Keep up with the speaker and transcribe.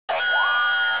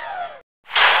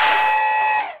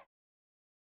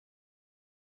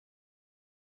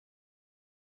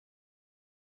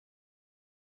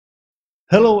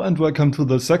Hello and welcome to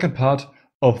the second part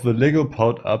of the LEGO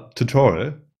Powered Up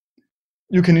tutorial.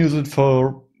 You can use it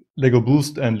for LEGO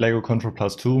Boost and LEGO Control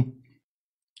Plus 2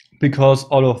 because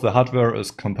all of the hardware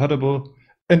is compatible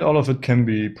and all of it can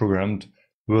be programmed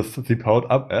with the Powered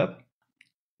Up app.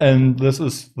 And this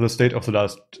is the state of the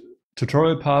last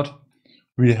tutorial part.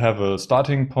 We have a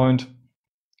starting point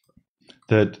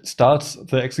that starts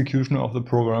the execution of the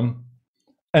program,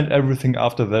 and everything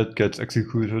after that gets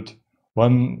executed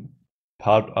one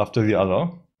part after the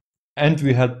other. And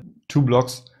we had two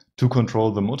blocks to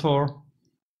control the motor.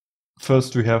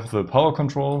 First, we have the power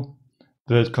control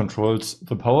that controls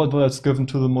the power that's given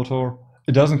to the motor.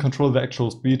 It doesn't control the actual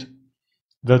speed.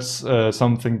 That's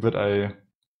something that I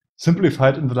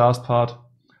simplified in the last part.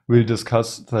 We'll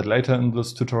discuss that later in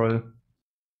this tutorial.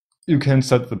 You can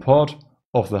set the port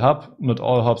of the hub. Not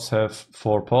all hubs have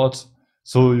 4 ports,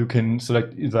 so you can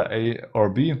select either A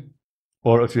or B.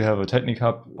 Or if you have a Technic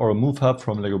hub or a Move hub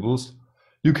from LEGO Boost,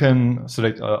 you can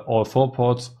select all 4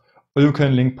 ports, or you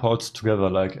can link ports together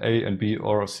like A and B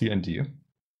or C and D.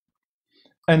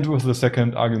 And with the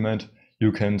second argument,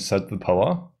 you can set the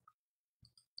power.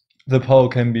 The power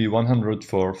can be 100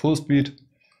 for full speed,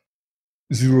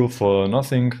 0 for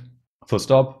nothing, for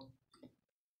stop,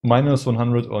 minus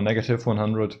 100 or negative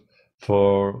 100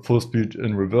 for full speed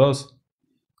in reverse,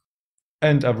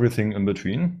 and everything in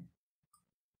between.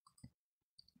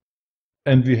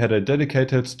 And we had a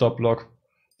dedicated stop block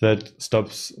that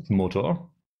stops the motor.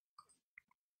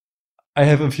 I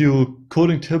have a few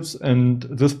coding tips, and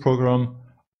this program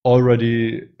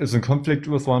already is in conflict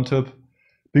with one tip,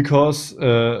 because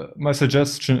my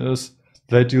suggestion is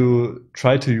that you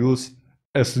try to use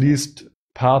as least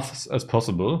paths as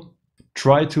possible.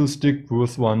 Try to stick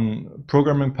with one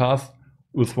programming path,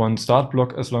 with one start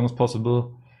block as long as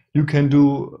possible. You can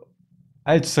do,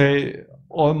 I'd say,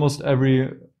 almost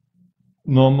every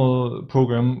normal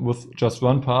program with just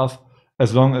one path,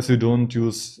 as long as you don't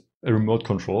use a remote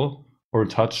control or a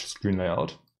touch screen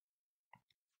layout.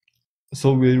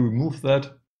 So we'll remove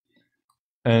that,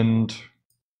 and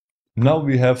now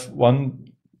we have one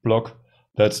block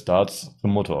that starts the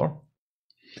motor.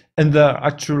 And there are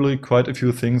actually quite a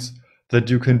few things that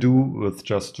you can do with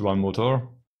just one motor.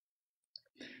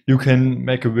 You can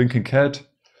make a winking cat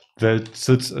that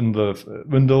sits in the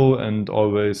window and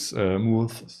always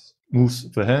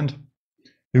moves the hand.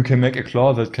 You can make a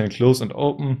claw that can close and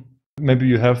open. Maybe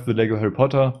you have the LEGO Harry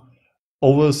Potter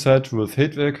oval set with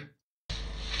Hedwig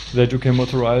that you can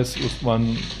motorize with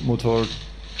one motor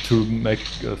to make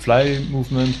a fly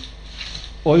movement.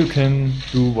 Or you can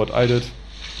do what I did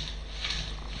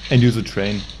and use a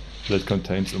train that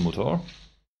contains a motor.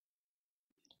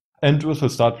 And with the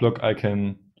start block I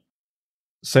can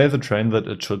say the train that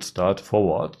it should start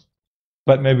forward,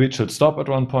 but maybe it should stop at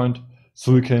one point,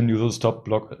 so we can use a stop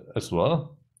block as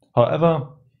well. However,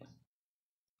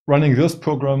 running this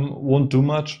program won't do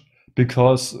much,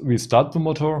 because we start the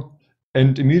motor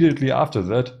and immediately after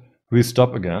that we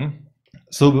stop again.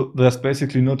 So there's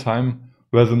basically no time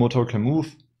where the motor can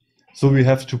move, so we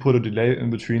have to put a delay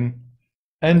in between.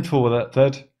 And for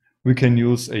that we can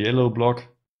use a yellow block,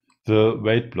 the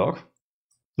wait block.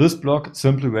 This block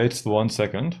simply waits for 1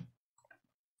 second.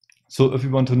 So if we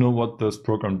want to know what this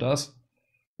program does,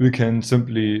 we can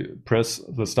simply press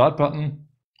the start button,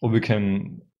 or we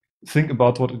can think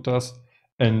about what it does,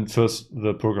 and first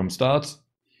the program starts,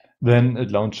 then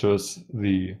it launches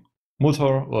the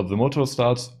motor, or the motor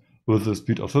starts with a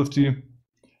speed of 50,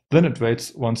 then it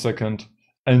waits 1 second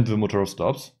and the motor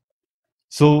stops.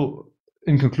 So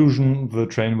in conclusion, the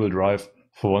train will drive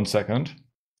for 1 second.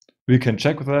 We can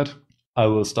check that. I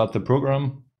will start the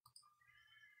program,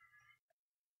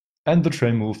 and the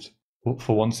train moved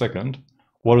for 1 second.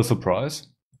 What a surprise.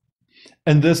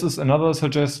 And this is another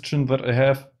suggestion that I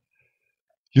have.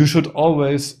 You should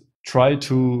always try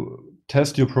to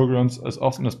test your programs as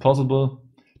often as possible.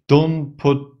 Don't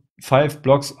put 5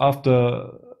 blocks after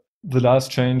the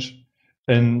last change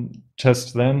and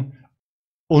test then.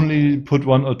 Only put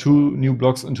 1 or 2 new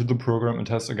blocks into the program and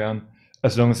test again,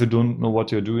 as long as you don't know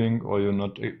what you're doing or you're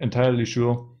not entirely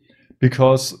sure,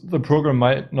 because the program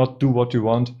might not do what you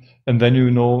want, and then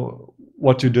you know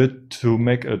what you did to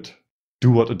make it do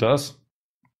what it does.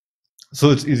 So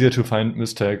it's easier to find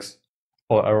mistakes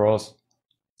or errors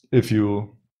if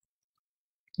you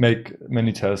make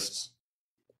many tests.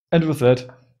 And with that,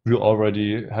 we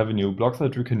already have a new block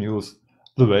that we can use,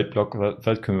 the wait block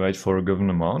that can wait for a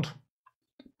given amount.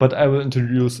 But I will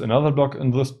introduce another block in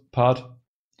this part,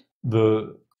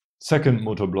 the second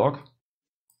motor block.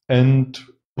 And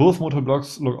both motor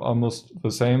blocks look almost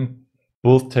the same.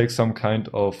 Both take some kind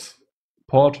of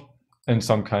port and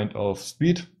some kind of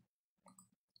speed.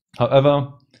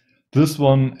 However, this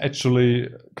one actually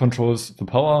controls the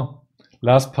power.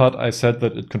 Last part I said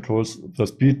that it controls the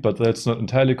speed, but that's not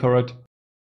entirely correct.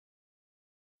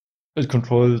 It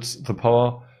controls the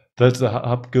power that the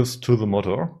hub gives to the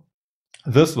motor.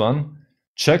 This one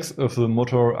checks if the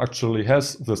motor actually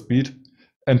has the speed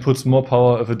and puts more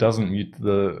power if it doesn't meet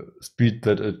the speed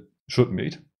that it should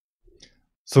meet.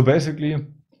 So basically,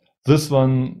 this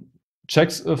one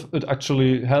checks if it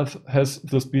actually has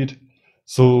the speed,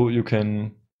 so you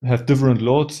can have different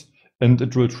loads and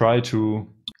it will try to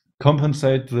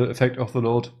compensate the effect of the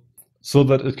load so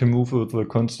that it can move with a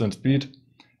constant speed.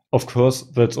 Of course,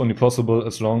 that's only possible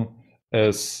as long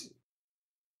as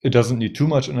it doesn't need too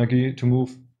much energy to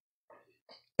move.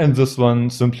 And this one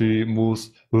simply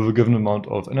moves with a given amount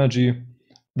of energy.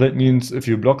 That means if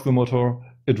you block the motor,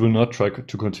 it will not try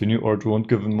to continue, or it won't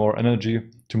give it more energy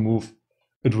to move.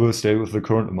 It will stay with the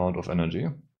current amount of energy.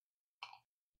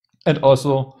 And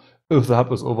also, if the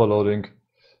hub is overloading,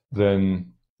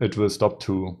 then it will stop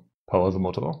to power the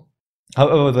motor.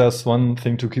 However, there's one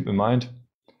thing to keep in mind.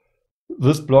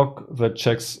 This block that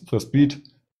checks the speed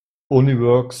only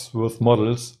works with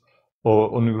models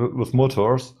or only with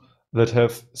motors that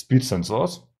have speed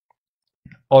sensors.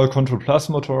 All Control Plus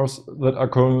motors that are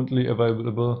currently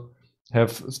available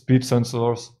have speed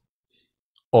sensors.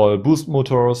 All boost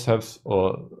motors have,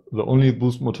 or the only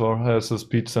boost motor has a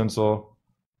speed sensor.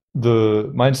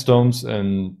 The Mindstorms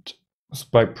and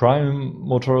Spike Prime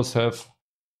motors have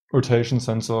rotation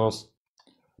sensors.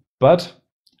 But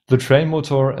the train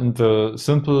motor and the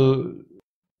simple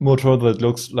motor that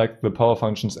looks like the Power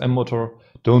Functions M motor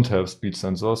don't have speed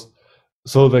sensors,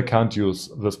 so they can't use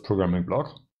this programming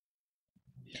block.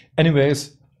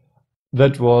 Anyways,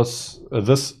 that was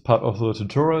this part of the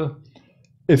tutorial.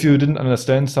 If you didn't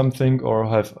understand something or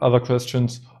have other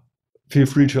questions, feel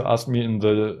free to ask me in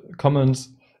the comments.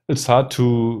 It's hard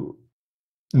to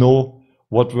know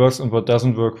what works and what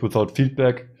doesn't work without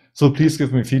feedback, so please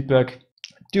give me feedback.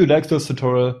 Do you like this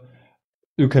tutorial?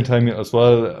 You can tell me as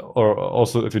well, or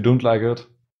also if you don't like it.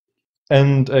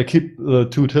 And keep the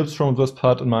 2 tips from this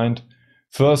part in mind.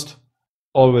 First,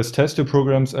 always test your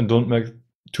programs and don't make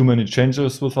too many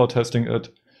changes without testing it.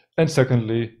 And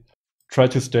secondly, try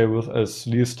to stay with as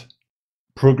least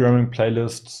programming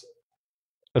playlists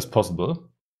as possible.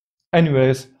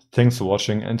 Anyways, thanks for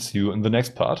watching and see you in the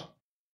next part.